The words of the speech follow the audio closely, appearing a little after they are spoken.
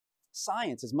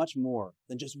science is much more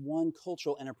than just one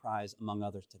cultural enterprise among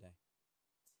others today.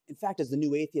 In fact, as the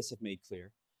new atheists have made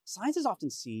clear, science is often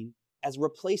seen as a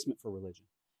replacement for religion.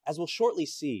 As we'll shortly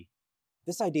see,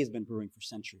 this idea has been brewing for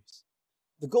centuries.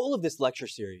 The goal of this lecture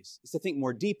series is to think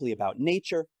more deeply about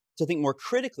nature, to think more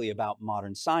critically about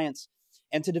modern science,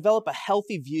 and to develop a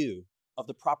healthy view of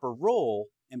the proper role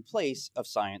and place of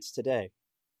science today.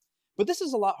 But this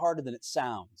is a lot harder than it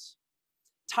sounds.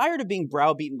 Tired of being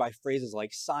browbeaten by phrases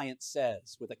like science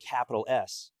says with a capital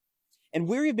S, and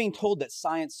weary of being told that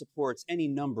science supports any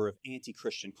number of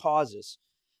anti-Christian causes,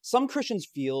 some Christians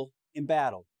feel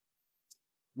embattled.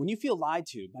 When you feel lied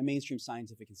to by mainstream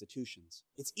scientific institutions,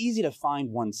 it's easy to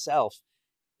find oneself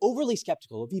overly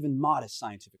skeptical of even modest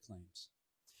scientific claims.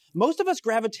 Most of us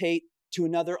gravitate to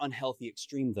another unhealthy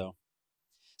extreme, though.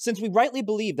 Since we rightly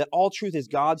believe that all truth is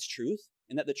God's truth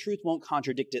and that the truth won't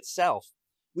contradict itself,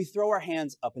 we throw our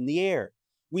hands up in the air.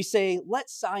 We say, let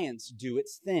science do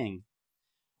its thing.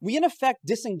 We in effect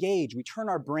disengage, we turn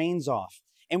our brains off,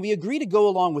 and we agree to go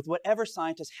along with whatever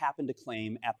scientists happen to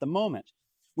claim at the moment.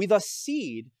 We thus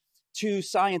cede to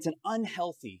science an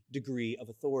unhealthy degree of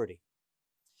authority.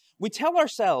 We tell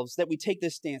ourselves that we take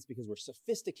this stance because we're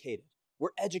sophisticated, we're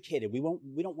educated, we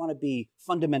don't want to be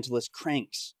fundamentalist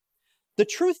cranks. The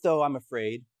truth, though, I'm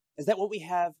afraid, is that what we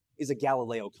have is a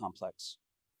Galileo complex.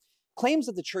 Claims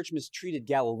that the church mistreated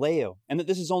Galileo and that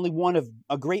this is only one of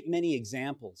a great many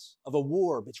examples of a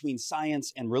war between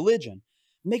science and religion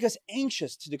make us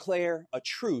anxious to declare a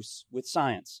truce with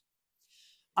science.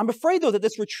 I'm afraid, though, that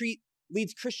this retreat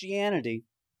leads Christianity,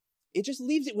 it just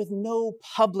leaves it with no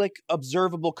public,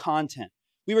 observable content.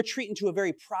 We retreat into a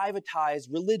very privatized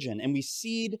religion, and we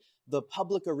cede the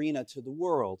public arena to the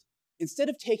world. Instead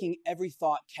of taking every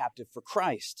thought captive for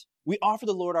Christ, we offer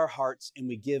the Lord our hearts and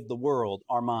we give the world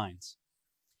our minds.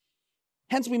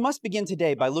 Hence, we must begin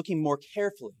today by looking more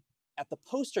carefully at the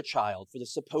poster child for the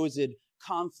supposed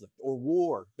conflict or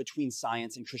war between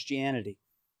science and Christianity.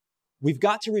 We've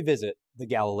got to revisit the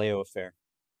Galileo affair.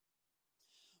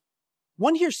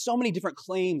 One hears so many different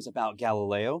claims about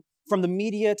Galileo, from the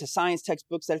media to science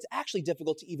textbooks, that it's actually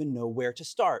difficult to even know where to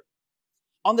start.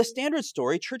 On the standard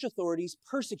story, church authorities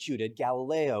persecuted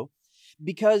Galileo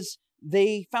because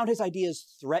they found his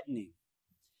ideas threatening.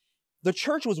 The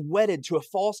church was wedded to a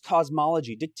false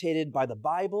cosmology dictated by the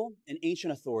Bible and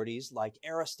ancient authorities like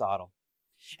Aristotle.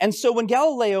 And so when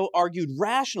Galileo argued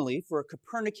rationally for a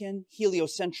Copernican,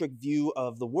 heliocentric view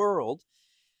of the world,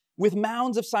 with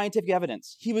mounds of scientific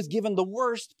evidence, he was given the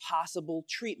worst possible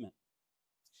treatment.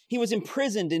 He was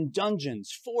imprisoned in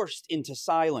dungeons, forced into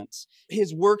silence.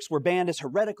 His works were banned as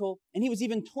heretical, and he was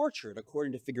even tortured,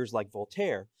 according to figures like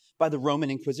Voltaire, by the Roman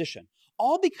Inquisition,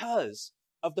 all because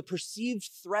of the perceived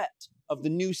threat of the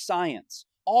new science,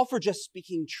 all for just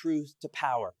speaking truth to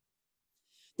power.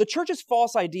 The church's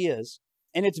false ideas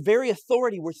and its very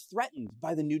authority were threatened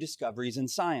by the new discoveries in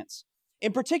science.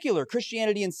 In particular,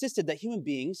 Christianity insisted that human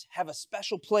beings have a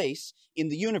special place in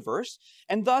the universe,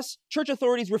 and thus church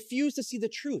authorities refused to see the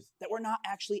truth that we're not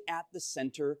actually at the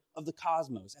center of the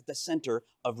cosmos, at the center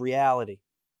of reality.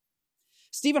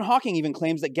 Stephen Hawking even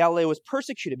claims that Galileo was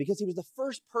persecuted because he was the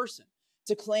first person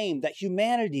to claim that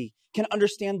humanity can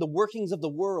understand the workings of the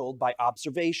world by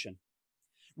observation.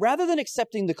 Rather than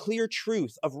accepting the clear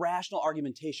truth of rational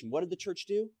argumentation, what did the church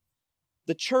do?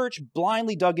 The church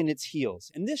blindly dug in its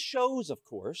heels. And this shows, of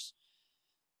course,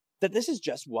 that this is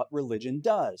just what religion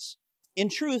does. In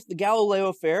truth, the Galileo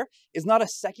affair is not a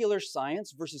secular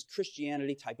science versus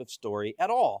Christianity type of story at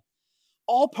all.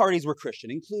 All parties were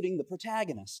Christian, including the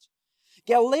protagonist.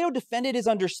 Galileo defended his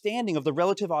understanding of the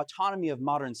relative autonomy of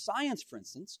modern science, for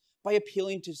instance, by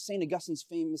appealing to St. Augustine's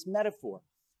famous metaphor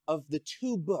of the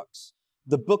two books,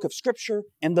 the book of Scripture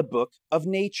and the book of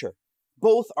nature.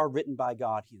 Both are written by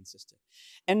God, he insisted.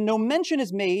 And no mention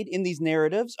is made in these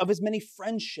narratives of his many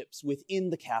friendships within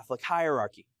the Catholic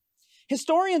hierarchy.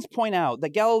 Historians point out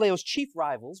that Galileo's chief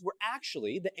rivals were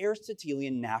actually the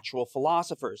Aristotelian natural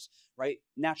philosophers, right?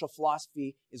 Natural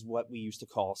philosophy is what we used to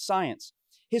call science.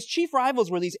 His chief rivals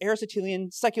were these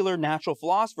Aristotelian secular natural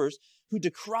philosophers who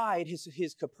decried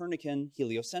his Copernican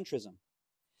heliocentrism.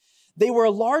 They were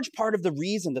a large part of the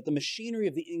reason that the machinery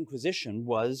of the Inquisition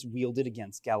was wielded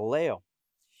against Galileo.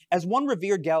 As one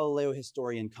revered Galileo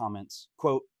historian comments,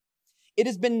 quote, "It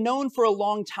has been known for a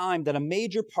long time that a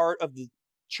major part of the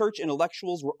church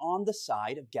intellectuals were on the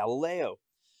side of Galileo,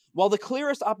 while the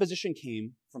clearest opposition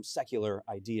came from secular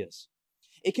ideas.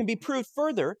 It can be proved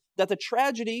further that the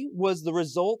tragedy was the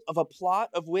result of a plot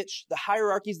of which the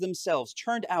hierarchies themselves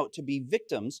turned out to be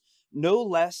victims no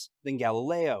less than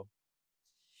Galileo.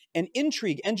 an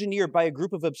intrigue engineered by a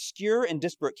group of obscure and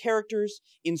disparate characters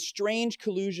in strange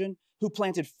collusion who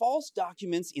planted false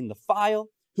documents in the file,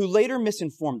 who later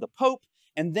misinformed the Pope,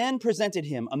 and then presented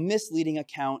him a misleading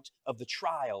account of the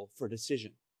trial for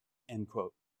decision, end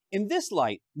quote. In this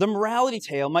light, the morality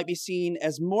tale might be seen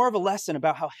as more of a lesson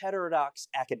about how heterodox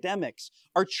academics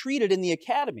are treated in the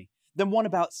academy than one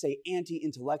about, say,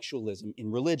 anti-intellectualism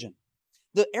in religion.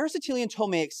 The Aristotelian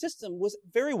Ptolemaic system was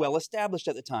very well established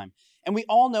at the time, and we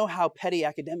all know how petty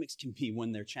academics can be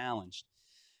when they're challenged.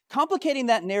 Complicating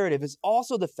that narrative is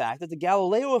also the fact that the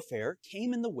Galileo affair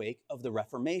came in the wake of the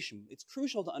Reformation. It's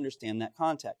crucial to understand that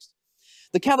context.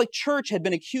 The Catholic Church had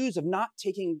been accused of not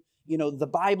taking, the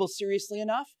Bible seriously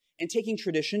enough and taking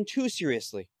tradition too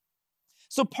seriously.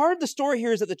 So part of the story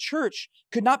here is that the church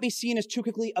could not be seen as too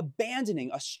quickly abandoning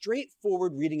a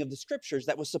straightforward reading of the scriptures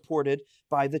that was supported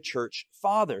by the church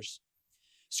fathers.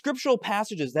 Scriptural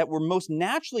passages that were most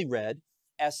naturally read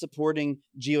as supporting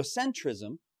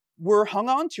geocentrism were hung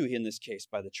on to in this case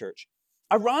by the church.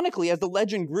 Ironically, as the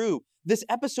legend grew, this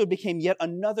episode became yet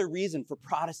another reason for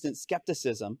Protestant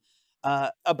skepticism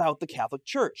about the Catholic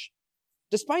Church.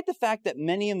 Despite the fact that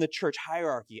many in the church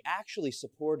hierarchy actually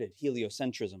supported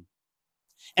heliocentrism,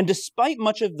 and despite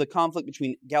much of the conflict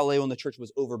between Galileo and the church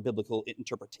was over biblical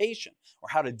interpretation, or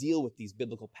how to deal with these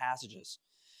biblical passages,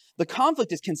 the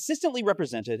conflict is consistently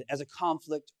represented as a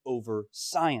conflict over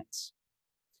science.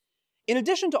 In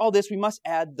addition to all this, we must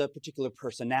add the particular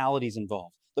personalities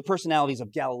involved, the personalities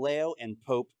of Galileo and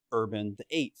Pope Urban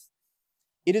VIII.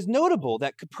 It is notable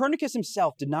that Copernicus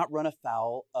himself did not run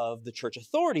afoul of the church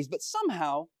authorities, but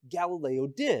somehow Galileo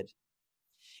did.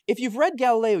 If you've read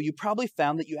Galileo, you probably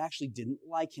found that you actually didn't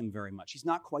like him very much. He's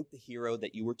not quite the hero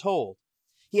that you were told.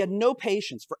 He had no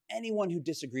patience for anyone who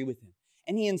disagreed with him,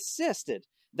 and he insisted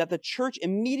that the church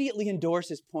immediately endorse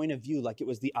his point of view like it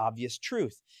was the obvious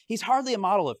truth. He's hardly a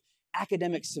model of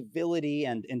academic civility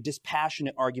and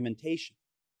dispassionate argumentation.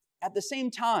 At the same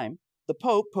time, the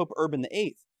Pope, Pope Urban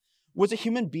VIII, was a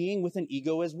human being with an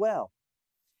ego as well.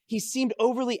 He seemed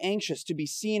overly anxious to be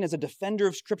seen as a defender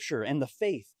of Scripture and the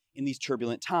faith in these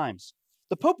turbulent times.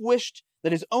 The Pope wished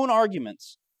that his own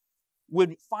arguments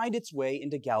would find its way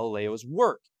into Galileo's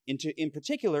work, in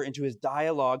particular into his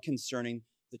dialogue concerning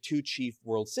the two chief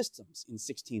world systems in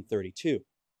 1632.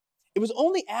 It was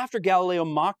only after Galileo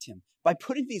mocked him by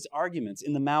putting these arguments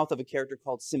in the mouth of a character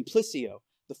called Simplicio,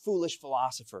 the foolish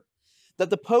philosopher, that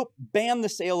the Pope banned the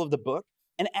sale of the book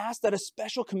and asked that a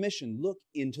special commission look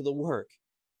into the work.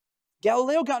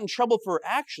 Galileo got in trouble for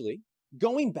actually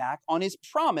going back on his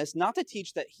promise not to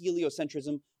teach that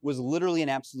heliocentrism was literally and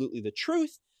absolutely the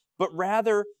truth, but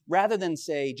rather than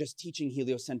say just teaching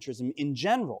heliocentrism in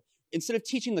general. Instead of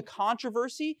teaching the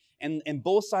controversy and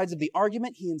both sides of the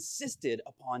argument, he insisted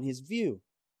upon his view.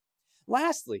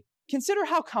 Lastly, consider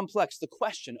how complex the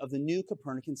question of the new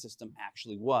Copernican system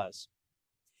actually was.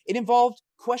 It involved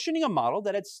questioning a model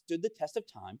that had stood the test of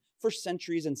time for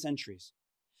centuries and centuries.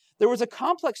 There was a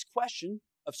complex question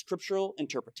of scriptural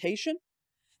interpretation.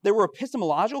 There were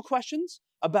epistemological questions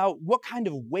about what kind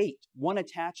of weight one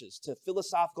attaches to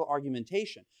philosophical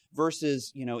argumentation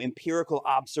versus, empirical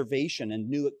observation and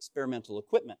new experimental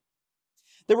equipment.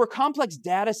 There were complex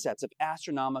data sets of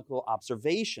astronomical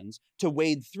observations to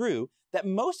wade through that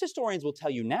most historians will tell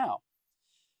you now.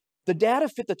 The data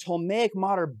fit the Ptolemaic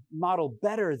model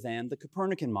better than the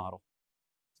Copernican model.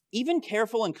 Even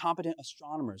careful and competent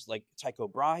astronomers like Tycho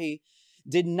Brahe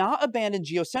did not abandon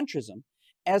geocentrism,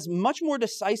 as much more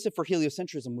decisive for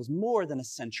heliocentrism was more than a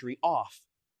century off.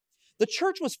 The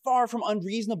church was far from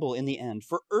unreasonable in the end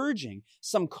for urging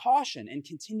some caution and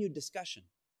continued discussion.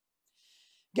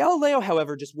 Galileo,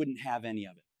 however, just wouldn't have any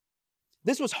of it.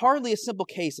 This was hardly a simple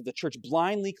case of the church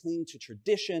blindly clinging to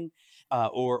tradition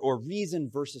or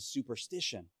reason versus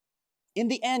superstition. In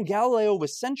the end, Galileo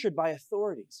was censured by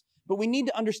authorities, but we need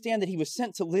to understand that he was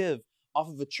sent to live off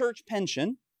of a church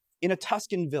pension in a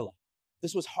Tuscan villa.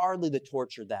 This was hardly the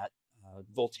torture that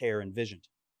Voltaire envisioned.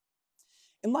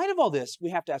 In light of all this, we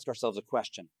have to ask ourselves a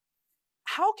question.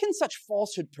 How can such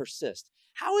falsehood persist?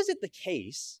 How is it the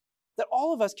case that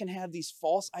all of us can have these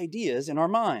false ideas in our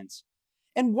minds?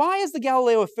 And why has the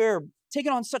Galileo affair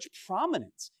taken on such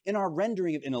prominence in our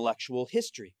rendering of intellectual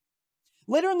history?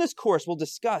 Later in this course, we'll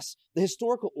discuss the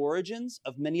historical origins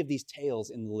of many of these tales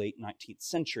in the late 19th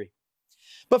century.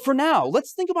 But for now,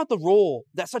 let's think about the role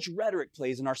that such rhetoric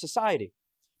plays in our society.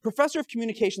 Professor of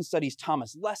Communication Studies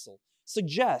Thomas Lessel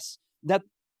suggests that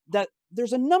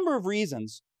there's a number of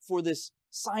reasons for this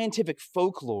scientific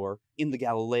folklore in the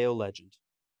Galileo legend.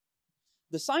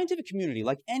 The scientific community,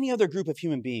 like any other group of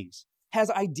human beings, has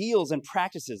ideals and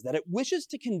practices that it wishes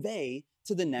to convey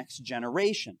to the next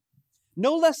generation.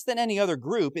 No less than any other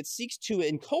group, it seeks to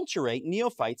enculturate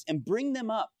neophytes and bring them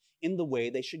up in the way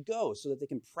they should go so that they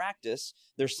can practice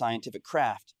their scientific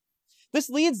craft. This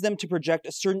leads them to project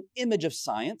a certain image of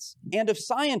science and of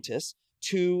scientists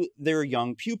to their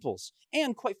young pupils,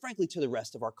 and quite frankly, to the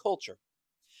rest of our culture.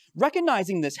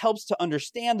 Recognizing this helps to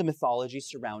understand the mythology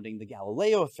surrounding the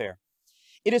Galileo affair.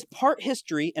 It is part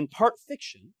history and part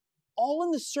fiction, all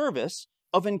in the service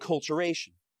of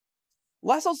enculturation.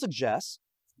 Lassalle suggests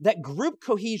that group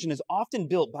cohesion is often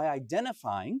built by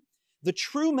identifying the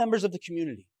true members of the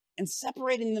community and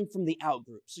separating them from the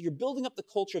outgroup. So you're building up the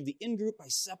culture of the in-group by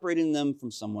separating them from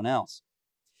someone else.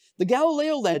 The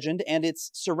Galileo legend and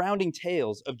its surrounding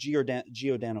tales of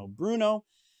Giordano Bruno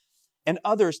and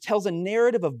others tells a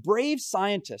narrative of brave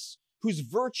scientists whose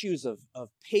virtues of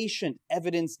patient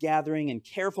evidence gathering and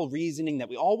careful reasoning that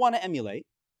we all want to emulate.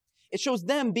 It shows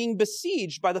them being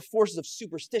besieged by the forces of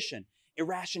superstition,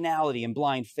 irrationality, and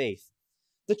blind faith.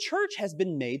 The church has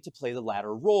been made to play the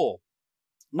latter role,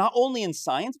 not only in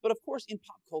science, but of course in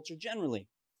pop culture generally.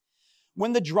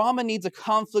 When the drama needs a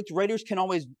conflict, writers can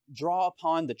always draw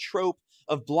upon the trope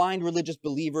of blind religious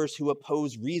believers who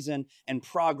oppose reason and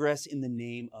progress in the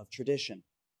name of tradition.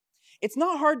 It's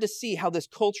not hard to see how this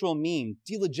cultural meme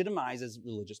delegitimizes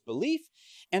religious belief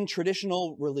and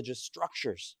traditional religious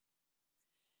structures.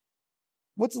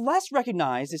 What's less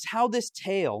recognized is how this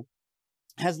tale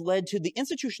has led to the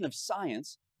institution of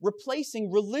science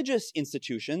replacing religious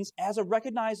institutions as a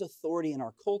recognized authority in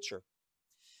our culture.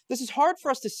 This is hard for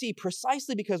us to see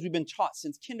precisely because we've been taught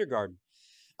since kindergarten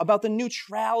about the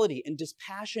neutrality and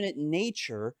dispassionate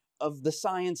nature of the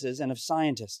sciences and of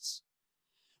scientists.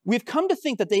 We've come to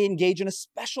think that they engage in a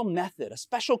special method, a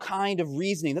special kind of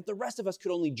reasoning that the rest of us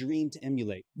could only dream to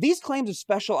emulate. These claims of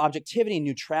special objectivity and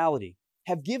neutrality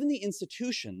have given the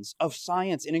institutions of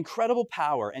science an incredible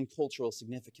power and cultural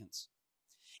significance.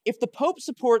 If the Pope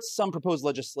supports some proposed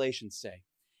legislation, say,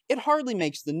 it hardly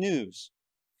makes the news.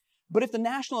 But if the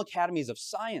National Academies of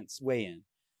Science weigh in,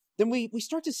 then we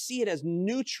start to see it as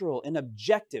neutral and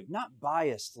objective, not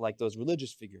biased like those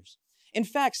religious figures. In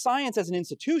fact, science as an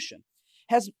institution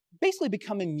has basically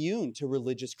become immune to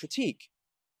religious critique.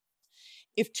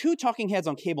 If two talking heads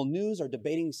on cable news are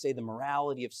debating, say, the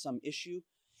morality of some issue,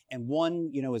 and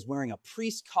one, is wearing a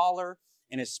priest collar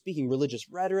and is speaking religious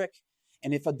rhetoric,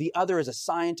 and if the other is a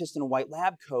scientist in a white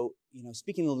lab coat,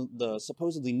 speaking the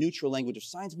supposedly neutral language of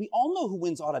science, we all know who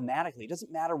wins automatically. It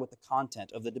doesn't matter what the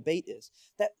content of the debate is.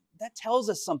 That tells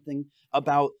us something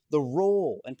about the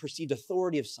role and perceived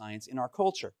authority of science in our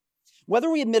culture.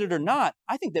 Whether we admit it or not,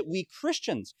 I think that we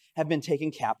Christians have been taken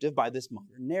captive by this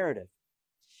modern narrative.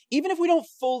 Even if we don't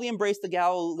fully embrace the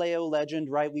Galileo legend,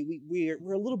 right,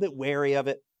 we're a little bit wary of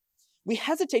it. We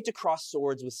hesitate to cross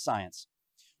swords with science.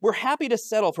 We're happy to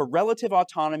settle for relative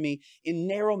autonomy in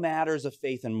narrow matters of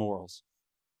faith and morals.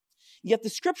 Yet the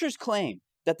scriptures claim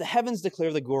that the heavens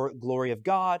declare the glory of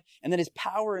God and that his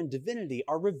power and divinity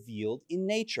are revealed in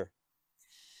nature.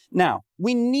 Now,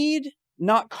 we need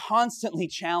not constantly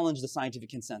challenge the scientific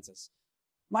consensus.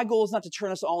 My goal is not to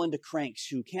turn us all into cranks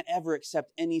who can't ever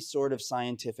accept any sort of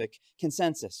scientific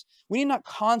consensus. We need not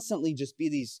constantly just be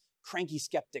these cranky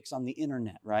skeptics on the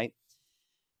internet, right?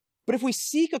 But if we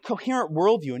seek a coherent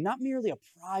worldview and not merely a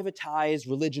privatized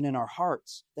religion in our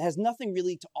hearts that has nothing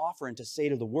really to offer and to say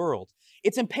to the world,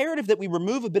 it's imperative that we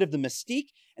remove a bit of the mystique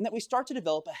and that we start to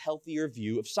develop a healthier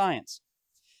view of science.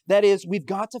 That is, we've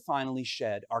got to finally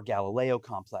shed our Galileo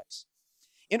complex.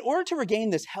 In order to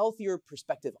regain this healthier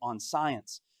perspective on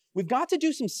science, we've got to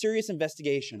do some serious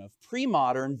investigation of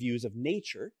pre-modern views of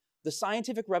nature, the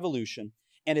scientific revolution,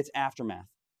 and its aftermath.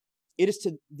 It is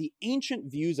to the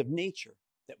ancient views of nature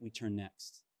that we turn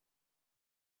next.